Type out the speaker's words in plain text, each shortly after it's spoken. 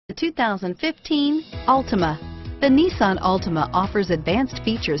The 2015 Altima. The Nissan Altima offers advanced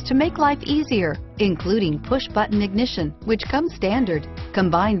features to make life easier, including push-button ignition, which comes standard.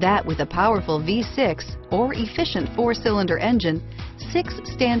 Combine that with a powerful V6 or efficient 4-cylinder engine, 6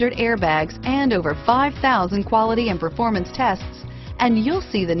 standard airbags, and over 5,000 quality and performance tests, and you'll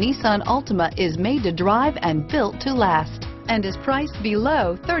see the Nissan Altima is made to drive and built to last, and is priced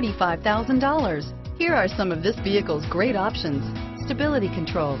below $35,000. Here are some of this vehicle's great options: stability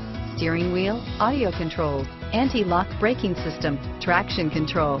control, steering wheel audio controls, anti-lock braking system, traction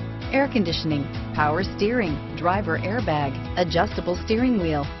control, air conditioning, power steering, driver airbag, adjustable steering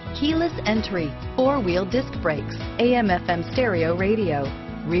wheel, keyless entry, 4-wheel disc brakes, AM/FM stereo radio,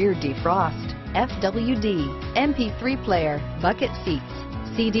 rear defrost, FWD, MP3 player, bucket seats,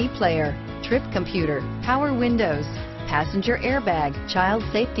 CD player, trip computer, power windows, passenger airbag, child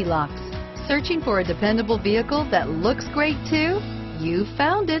safety locks. Searching for a dependable vehicle that looks great too? You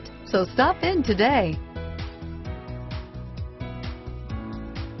found it, so stop in today.